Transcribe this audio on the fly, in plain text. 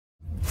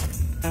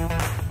Dr.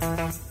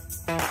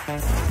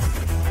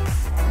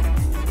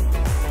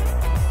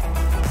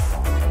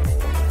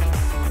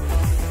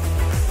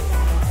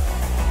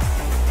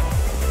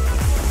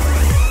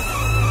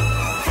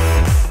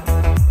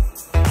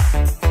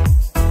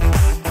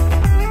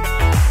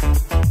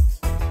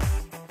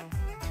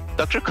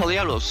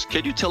 Kalianos,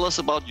 can you tell us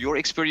about your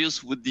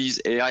experience with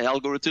these AI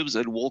algorithms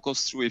and walk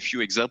us through a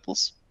few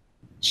examples?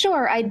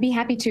 Sure, I'd be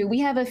happy to. We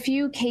have a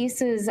few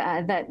cases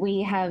that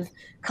we have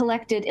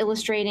collected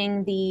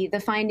illustrating the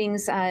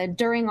findings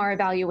during our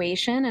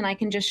evaluation, and I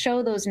can just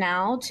show those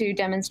now to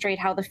demonstrate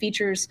how the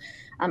features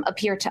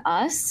appear to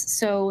us.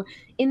 So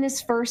in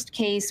this first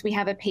case, we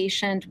have a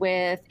patient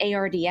with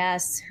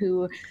ARDS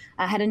who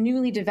had a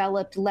newly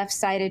developed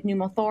left-sided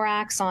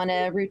pneumothorax on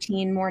a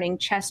routine morning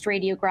chest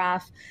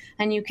radiograph.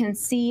 And you can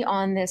see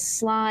on this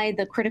slide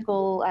the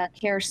critical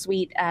care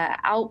suite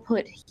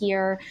output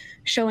here,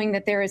 showing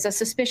that there is a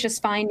suspicious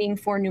finding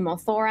for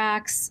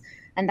pneumothorax,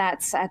 and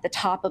that's at the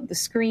top of the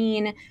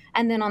screen.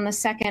 And then on the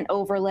second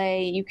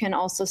overlay, you can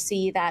also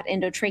see that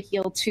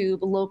endotracheal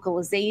tube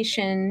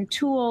localization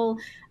tool,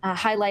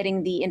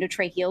 highlighting the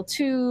endotracheal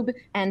tube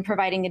and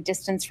providing a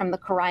distance from the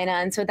carina.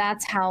 And so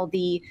that's how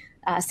the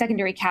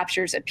secondary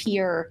captures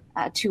appear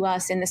to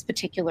us in this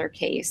particular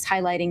case,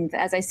 highlighting,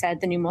 as I said,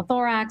 the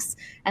pneumothorax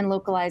and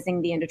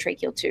localizing the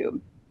endotracheal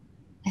tube.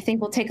 I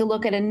think we'll take a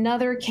look at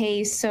another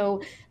case.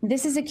 So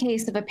this is a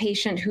case of a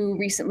patient who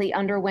recently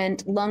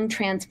underwent lung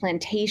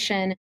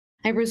transplantation.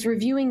 I was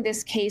reviewing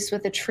this case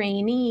with a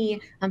trainee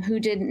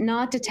who did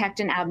not detect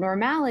an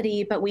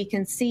abnormality, but we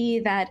can see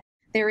that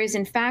there is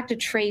in fact a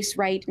trace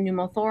right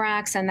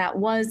pneumothorax, and that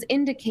was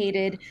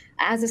indicated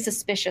as a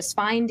suspicious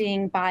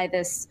finding by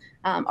this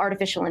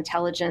artificial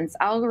intelligence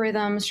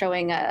algorithm,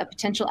 showing a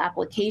potential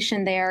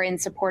application there in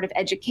support of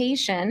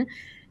education.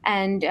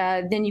 And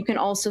then you can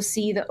also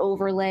see the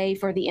overlay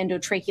for the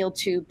endotracheal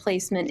tube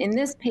placement in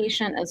this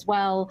patient as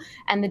well,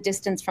 and the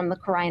distance from the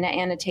carina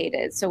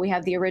annotated. So we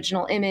have the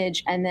original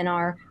image and then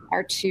our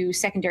two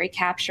secondary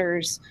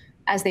captures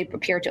as they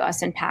appear to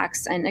us in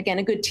PACS. And again,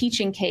 a good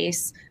teaching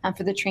case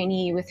for the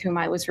trainee with whom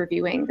I was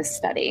reviewing this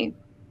study.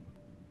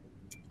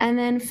 And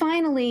then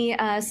finally,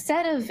 a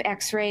set of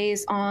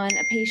x-rays on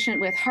a patient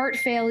with heart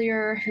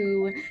failure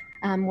who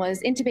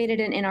was intubated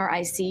in our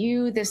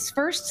ICU. This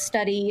first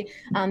study,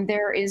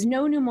 there is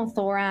no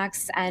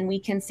pneumothorax, and we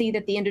can see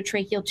that the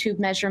endotracheal tube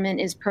measurement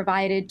is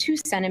provided 2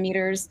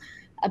 centimeters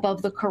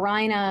above the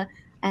carina.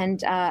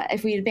 And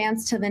if we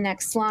advance to the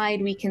next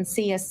slide, we can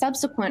see a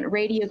subsequent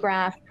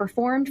radiograph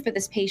performed for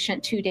this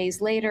patient 2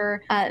 days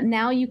later.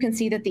 Now you can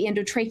see that the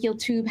endotracheal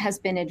tube has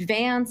been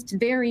advanced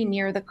very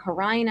near the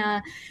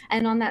carina,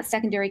 and on that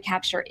secondary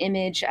capture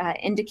image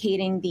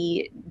indicating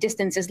the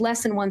distance is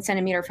less than 1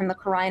 centimeter from the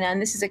carina. And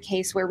this is a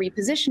case where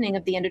repositioning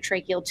of the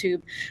endotracheal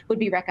tube would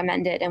be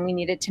recommended, and we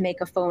needed to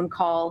make a phone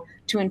call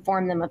to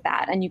inform them of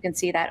that. And you can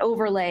see that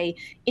overlay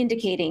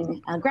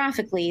indicating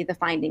graphically the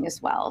finding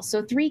as well.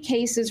 So 3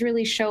 cases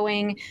really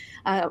showing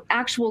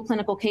actual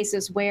clinical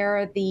cases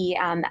where the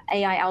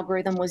AI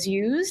algorithm was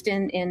used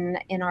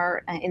in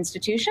our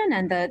institution,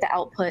 and the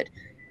output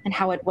and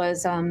how it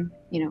was,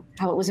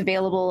 how it was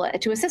available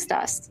to assist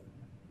us.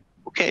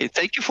 Okay,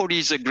 thank you for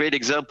these great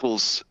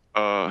examples,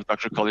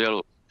 Dr.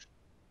 Kalianos.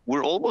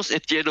 We're almost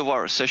at the end of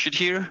our session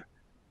here.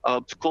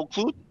 To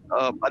conclude,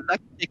 I'd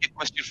like to take a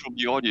question from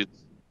the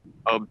audience.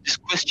 This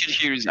question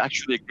here is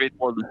actually a great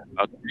one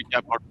to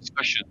recap our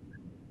discussion.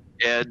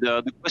 And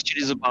the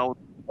question is about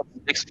what's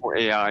next for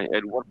AI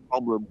and what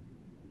problem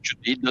should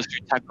the industry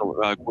tackle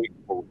going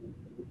forward.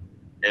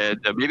 And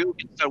maybe we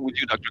can start with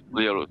you, Dr.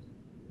 Kalianos.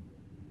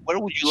 Where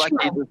would you like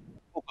the industry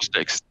to focus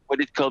next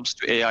when it comes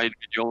to AI in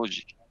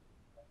radiology?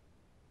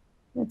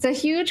 It's a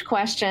huge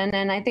question,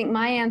 and I think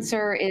my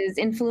answer is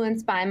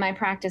influenced by my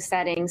practice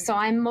setting. So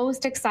I'm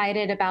most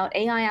excited about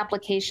AI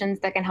applications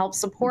that can help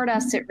support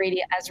us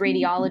as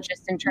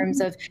radiologists in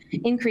terms of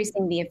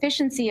increasing the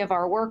efficiency of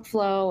our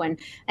workflow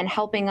and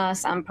helping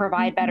us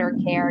provide better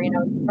care.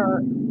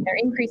 They're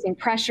increasing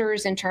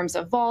pressures in terms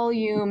of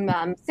volume,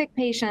 sick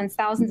patients,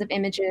 thousands of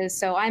images.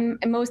 So I'm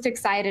most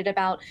excited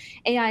about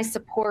AI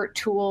support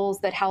tools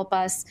that help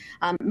us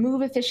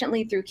move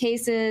efficiently through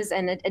cases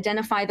and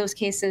identify those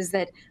cases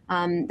that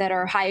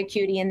are high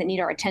acuity and that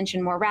need our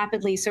attention more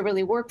rapidly. So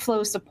really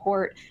workflow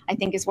support, I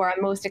think, is where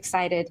I'm most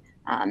excited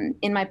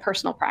in my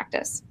personal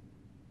practice.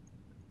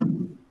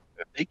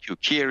 Thank you.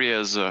 Key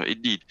areas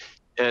indeed.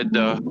 And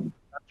Dr.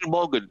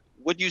 Morgan,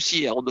 what do you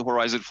see on the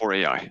horizon for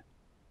AI?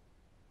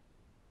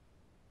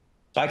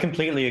 So I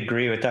completely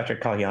agree with Dr.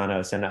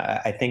 Kalianos, and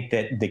I think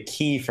that the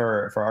key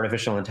for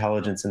artificial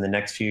intelligence in the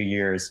next few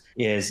years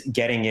is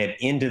getting it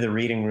into the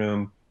reading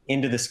room,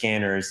 into the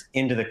scanners,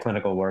 into the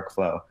clinical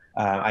workflow.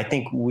 I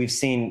think we've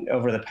seen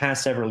over the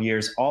past several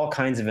years all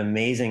kinds of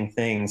amazing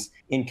things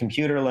in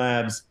computer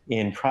labs,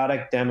 in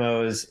product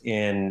demos,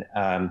 in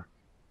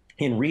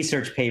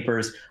research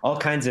papers, all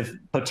kinds of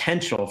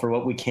potential for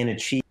what we can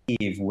achieve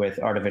with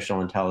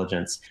artificial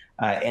intelligence.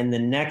 And the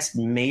next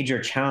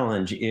major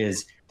challenge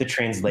is the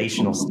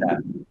translational step,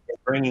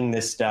 bringing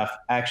this stuff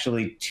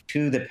actually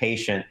to the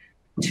patient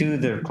to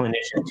the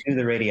clinician, to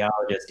the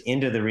radiologist,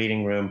 into the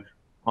reading room,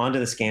 onto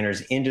the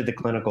scanners, into the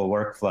clinical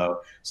workflow,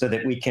 so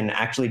that we can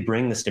actually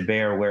bring this to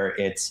bear where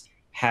it's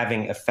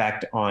having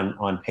effect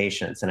on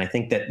patients. And I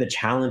think that the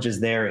challenges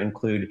there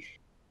include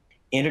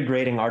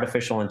integrating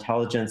artificial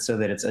intelligence so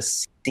that it's a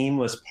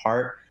seamless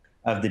part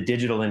of the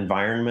digital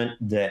environment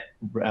that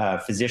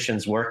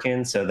physicians work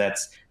in. So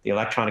that's the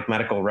electronic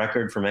medical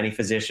record for many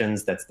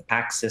physicians, that's the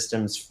PACS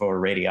systems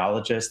for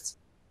radiologists.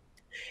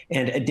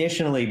 And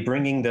additionally,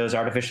 bringing those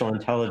artificial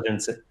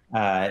intelligence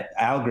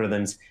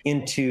algorithms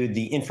into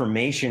the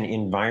information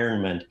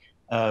environment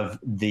of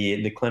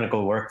the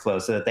clinical workflow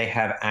so that they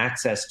have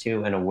access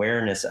to and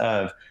awareness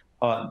of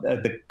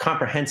the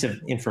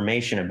comprehensive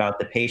information about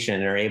the patient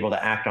and are able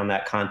to act on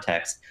that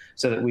context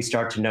so that we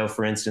start to know,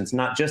 for instance,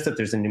 not just that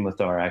there's a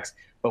pneumothorax,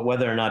 but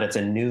whether or not it's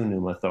a new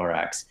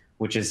pneumothorax,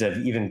 which is of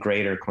even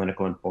greater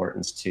clinical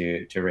importance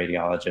to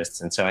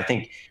radiologists. And so I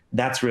think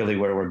that's really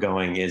where we're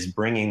going, is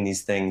bringing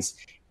these things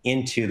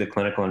into the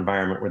clinical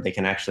environment where they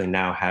can actually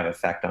now have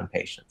effect on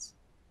patients.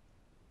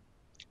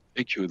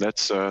 Thank you.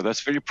 That's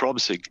very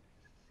promising.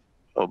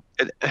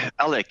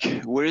 Alec,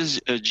 where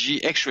is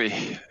GE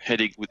X-ray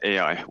heading with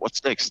AI?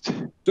 What's next?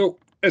 So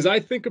as I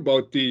think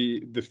about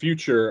the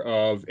future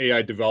of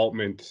AI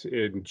development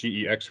in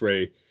GE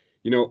X-ray,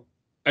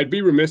 I'd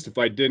be remiss if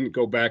I didn't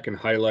go back and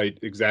highlight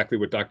exactly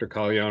what Dr.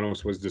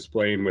 Kalianos was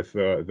displaying with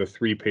the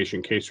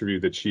 3-patient case review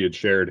that she had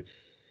shared.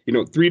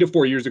 3 to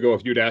 4 years ago,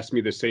 if you'd asked me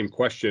the same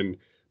question,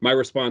 my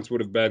response would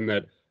have been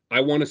that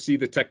I want to see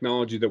the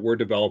technology that we're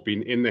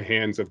developing in the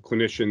hands of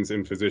clinicians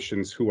and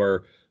physicians who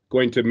are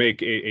going to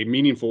make a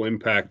meaningful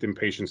impact in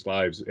patients'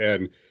 lives,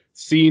 and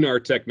seeing our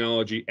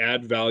technology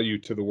add value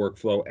to the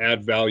workflow,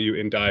 add value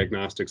in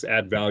diagnostics,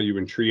 add value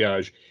in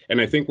triage.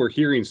 And I think we're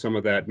hearing some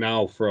of that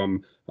now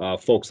from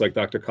folks like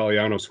Dr.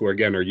 Kalianos, who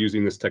again are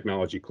using this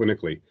technology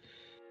clinically.